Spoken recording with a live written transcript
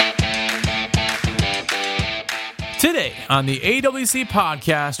Today on the AWC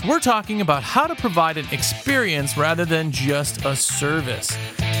podcast, we're talking about how to provide an experience rather than just a service.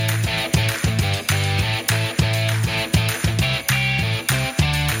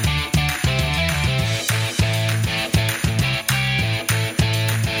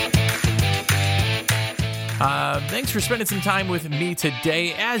 Thanks for spending some time with me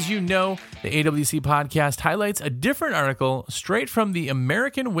today. As you know, the AWC podcast highlights a different article straight from the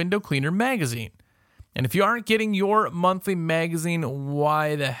American Window Cleaner magazine. And if you aren't getting your monthly magazine,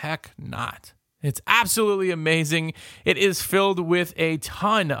 why the heck not? It's absolutely amazing. It is filled with a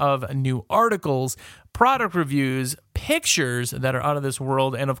ton of new articles, product reviews, pictures that are out of this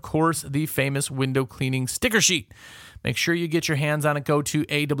world, and of course, the famous window cleaning sticker sheet. Make sure you get your hands on it. Go to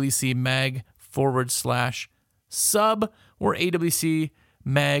awcmag.com/sub or awcmag.com.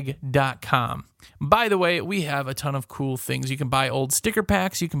 By the way, we have a ton of cool things. You can buy old sticker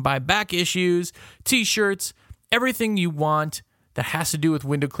packs, you can buy back issues, t-shirts, everything you want that has to do with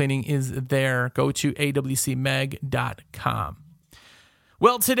window cleaning is there. Go to awcmag.com.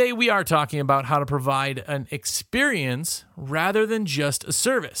 Well, today we are talking about how to provide an experience rather than just a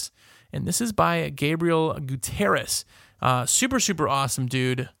service. And this is by Gabriel Gutierrez. Super awesome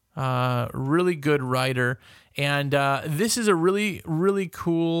dude. Really good writer. And this is a really, really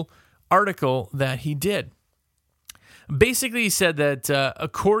cool article that he did. Basically, he said that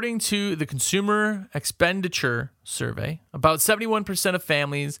according to the Consumer Expenditure Survey, about 71% of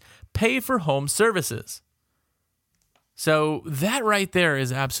families pay for home services. So that right there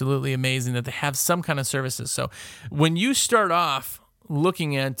is absolutely amazing that they have some kind of services. So when you start off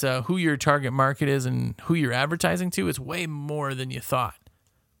looking at who your target market is and who you're advertising to, it's way more than you thought.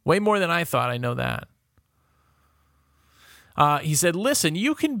 Way more than I thought, I know that. He said, listen,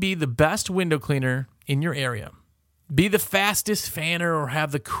 you can be the best window cleaner in your area. Be the fastest fanner or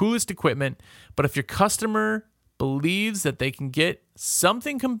have the coolest equipment, but if your customer believes that they can get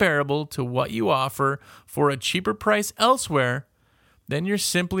something comparable to what you offer for a cheaper price elsewhere, then you're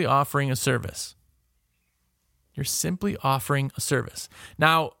simply offering a service. You're simply offering a service.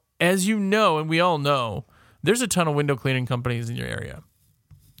 Now, as you know, and we all know, there's a ton of window cleaning companies in your area.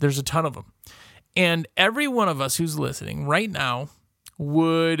 There's a ton of them. And every one of us who's listening right now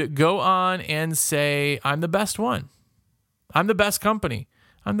would go on and say, I'm the best one. I'm the best company.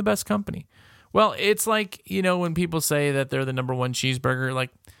 I'm the best company. Well, it's like, when people say that they're the number one cheeseburger,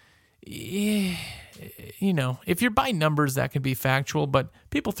 like, if you're by numbers, that could be factual, but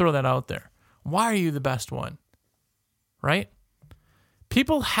people throw that out there. Why are you the best one? Right?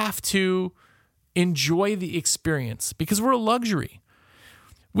 People have to enjoy the experience because we're a luxury.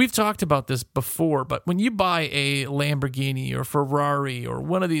 We've talked about this before, but when you buy a Lamborghini or Ferrari or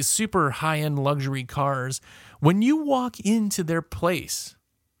one of these super high-end luxury cars, when you walk into their place,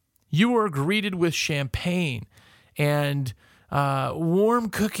 you are greeted with champagne and warm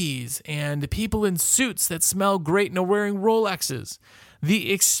cookies and people in suits that smell great and are wearing Rolexes.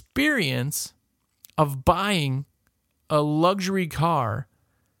 The experience of buying a luxury car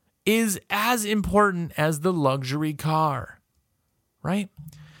is as important as the luxury car, right?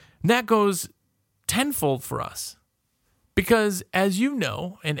 And that goes tenfold for us because as you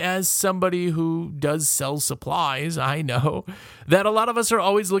know, and as somebody who does sell supplies, I know that a lot of us are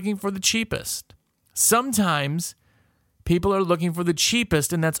always looking for the cheapest. Sometimes people are looking for the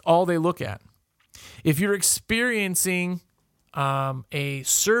cheapest and that's all they look at. If you're experiencing a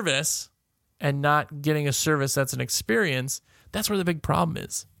service and not getting a service that's an experience, that's where the big problem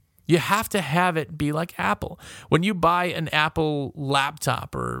is. You have to have it be like Apple. When you buy an Apple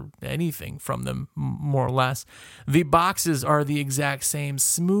laptop or anything from them, more or less, the boxes are the exact same,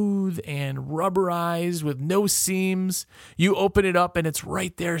 smooth and rubberized with no seams. You open it up and it's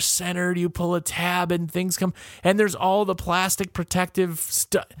right there centered. You pull a tab and things come, and there's all the plastic protective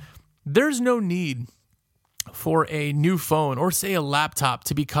stuff. There's no need for a new phone or say a laptop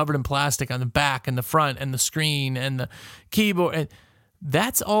to be covered in plastic on the back and the front and the screen and the keyboard. And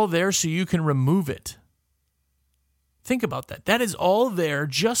that's all there so you can remove it. Think about that. That is all there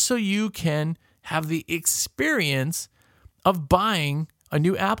just so you can have the experience of buying a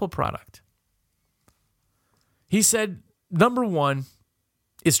new Apple product. He said, number one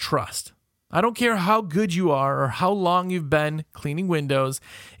is trust. I don't care how good you are or how long you've been cleaning windows.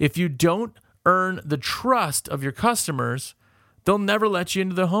 If you don't earn the trust of your customers, they'll never let you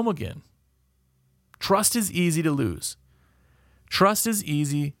into their home again. Trust is easy to lose. Trust is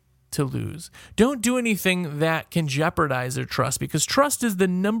easy to lose. Don't do anything that can jeopardize their trust because trust is the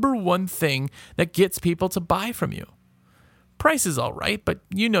number one thing that gets people to buy from you. Price is all right, but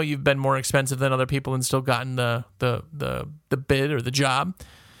you've been more expensive than other people and still gotten the bid or the job.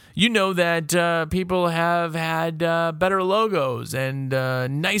 You know that people have had better logos and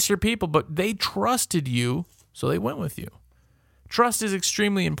nicer people, but they trusted you, so they went with you. Trust is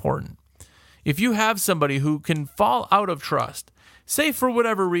extremely important. If you have somebody who can fall out of trust, say for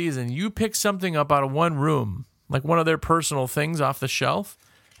whatever reason, you pick something up out of one room, like one of their personal things off the shelf,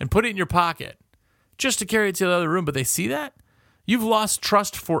 and put it in your pocket just to carry it to the other room, but they see that, you've lost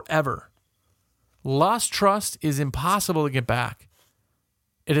trust forever. Lost trust is impossible to get back.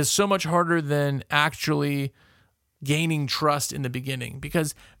 It is so much harder than actually gaining trust in the beginning,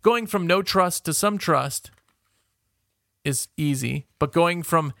 because going from no trust to some trust is easy, but going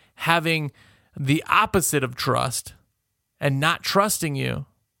from having the opposite of trust and not trusting you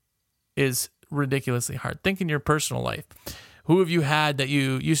is ridiculously hard. Think in your personal life. Who have you had that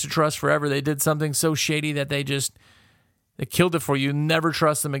you used to trust forever? They did something so shady that they killed it for you. Never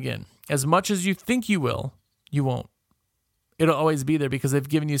trust them again. As much as you think you will, you won't. It'll always be there because they've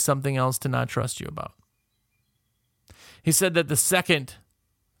given you something else to not trust you about. He said that the second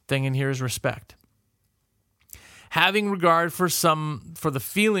thing in here is respect. Having regard for the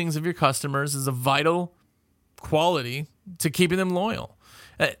feelings of your customers is a vital quality to keeping them loyal.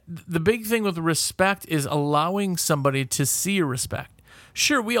 The big thing with respect is allowing somebody to see your respect.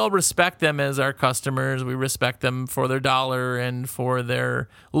 Sure, we all respect them as our customers. We respect them for their dollar and for their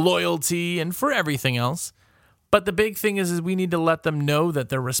loyalty and for everything else. But the big thing is we need to let them know that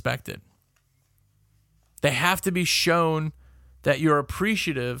they're respected. They have to be shown that you're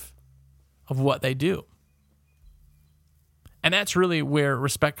appreciative of what they do. And that's really where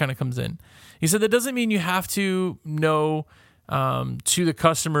respect kind of comes in. He said that doesn't mean you have to know to the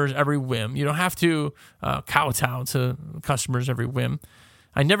customers every whim. You don't have to kowtow to customers every whim.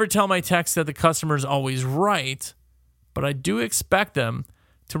 I never tell my techs that the customer is always right, but I do expect them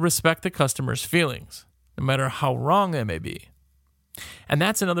to respect the customer's feelings, no matter how wrong they may be. And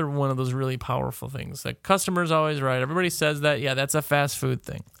that's another one of those really powerful things. The customer's always right. Everybody says that. Yeah, that's a fast food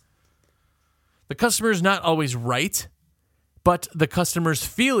thing. The customer's not always right, but the customer's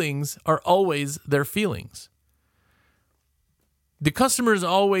feelings are always their feelings. The customer is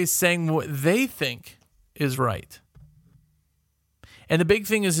always saying what they think is right. And the big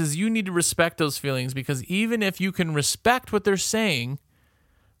thing is you need to respect those feelings, because even if you can respect what they're saying,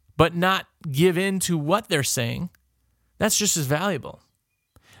 but not give in to what they're saying, that's just as valuable.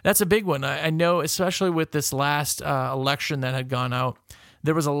 That's a big one. I know, especially with this last election that had gone out,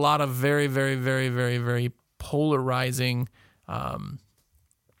 there was a lot of very, very, very, very, very polarizing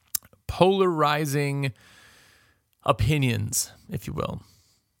opinions, if you will.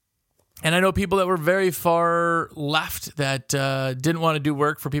 And I know people that were very far left that didn't want to do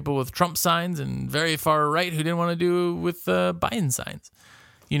work for people with Trump signs, and very far right who didn't want to do with Biden signs.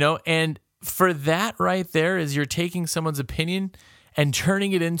 You know, and for that right there is you're taking someone's opinion and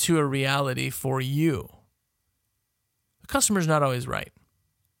turning it into a reality for you. The customer's not always right.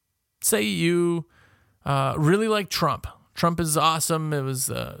 Say you really like Trump. Trump is awesome. It was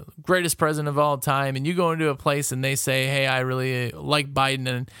the greatest president of all time. And you go into a place and they say, hey, I really like Biden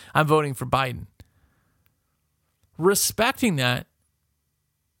and I'm voting for Biden. Respecting that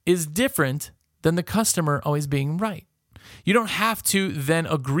is different than the customer always being right. You don't have to then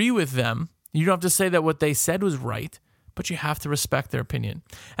agree with them. You don't have to say that what they said was right, but you have to respect their opinion.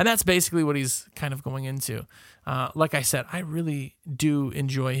 And that's basically what he's kind of going into. Like I said, I really do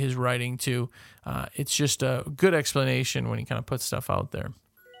enjoy his writing too. It's just a good explanation when he kind of puts stuff out there.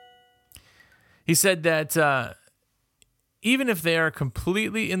 He said that even if they are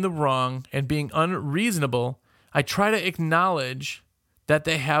completely in the wrong and being unreasonable, I try to acknowledge that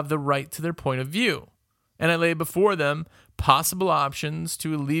they have the right to their point of view. And I lay before them possible options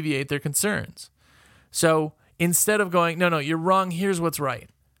to alleviate their concerns. So instead of going, no, you're wrong, here's what's right.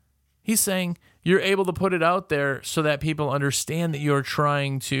 He's saying you're able to put it out there so that people understand that you're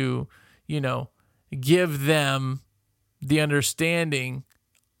trying to, give them the understanding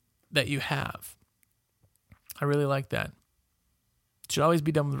that you have. I really like that. It should always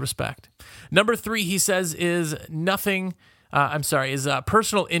be done with respect. Number 3, he says, is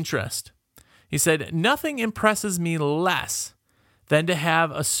personal interest. He said, nothing impresses me less than to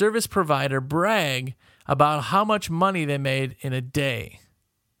have a service provider brag about how much money they made in a day.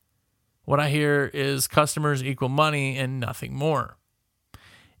 What I hear is customers equal money and nothing more.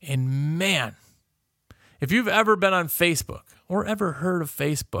 And man, if you've ever been on Facebook or ever heard of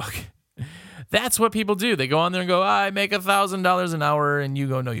Facebook, that's what people do. They go on there and go, I make $1,000 an hour, and you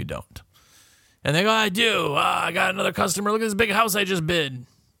go, no, you don't. And they go, I do. I got another customer. Look at this big house I just bid.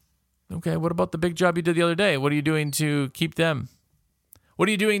 Okay, what about the big job you did the other day? What are you doing to keep them? What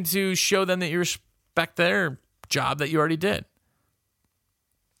are you doing to show them that you respect their job that you already did?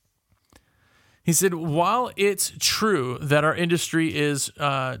 He said, while it's true that our industry is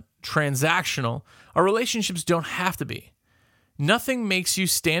transactional, our relationships don't have to be. Nothing makes you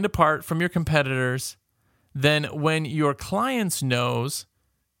stand apart from your competitors than when your clients knows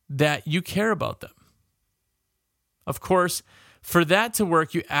that you care about them. Of course, for that to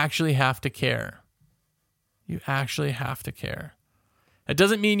work, you actually have to care. You actually have to care. It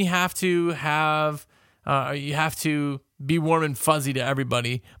doesn't mean you have to be warm and fuzzy to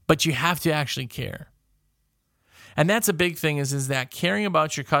everybody, but you have to actually care. And that's a big thing is that caring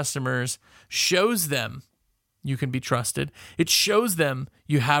about your customers shows them you can be trusted. It shows them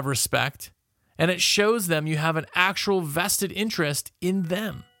you have respect, and it shows them you have an actual vested interest in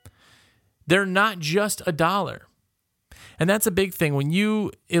them. They're not just a dollar. And that's a big thing. When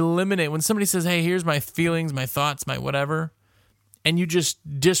you eliminate, when somebody says, hey, here's my feelings, my thoughts, my whatever, and you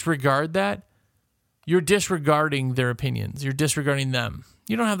just disregard that, you're disregarding their opinions. You're disregarding them.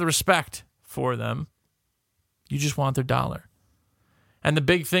 You don't have the respect for them. You just want their dollar. And the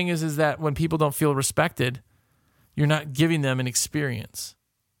big thing is that when people don't feel respected, you're not giving them an experience.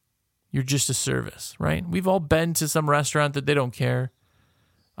 You're just a service, right? We've all been to some restaurant that they don't care.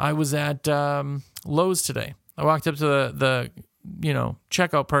 I was at Lowe's today. I walked up to the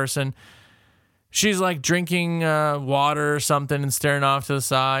checkout person. She's like drinking water or something and staring off to the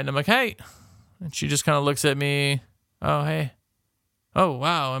side. And I'm like, hey. And she just kind of looks at me. Oh, hey. Oh,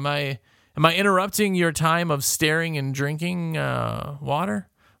 wow. Am I interrupting your time of staring and drinking water?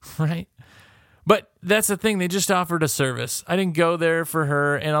 Right? But that's the thing. They just offered a service. I didn't go there for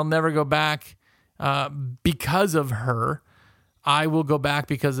her, and I'll never go back because of her. I will go back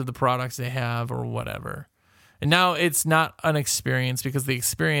because of the products they have or whatever. And now it's not an experience because the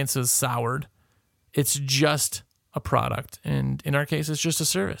experience is soured. It's just a product. And in our case, it's just a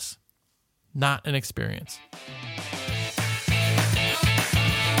service, not an experience.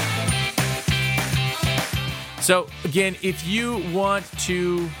 So again, if you want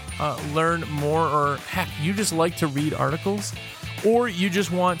to learn more, or heck, you just like to read articles, or you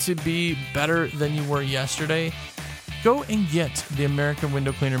just want to be better than you were yesterday, go and get the American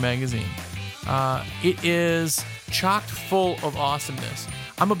Window Cleaner magazine. It is chock full of awesomeness.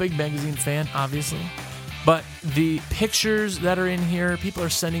 I'm a big magazine fan, obviously, but the pictures that are in here, people are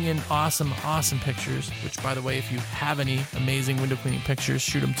sending in awesome pictures, which, by the way, if you have any amazing window cleaning pictures,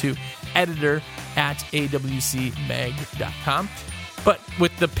 shoot them to editor@awcmag.com. But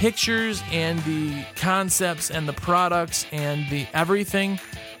with the pictures and the concepts and the products and the everything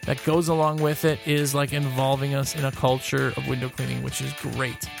that goes along with it is like involving us in a culture of window cleaning, which is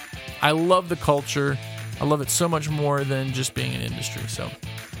great. I love the culture. I love it so much more than just being an industry. So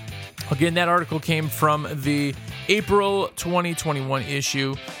again, that article came from the April 2021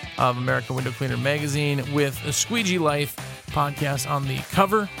 issue of American Window Cleaner magazine with a Squeegee Life podcast on the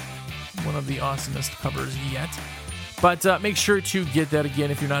cover. One of the awesomest covers yet. But make sure to get that again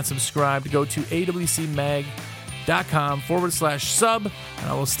if you're not subscribed. Go to awcmag.com/sub, and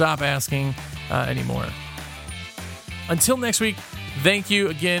I will stop asking anymore. Until next week, thank you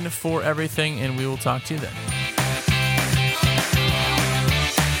again for everything, and we will talk to you then.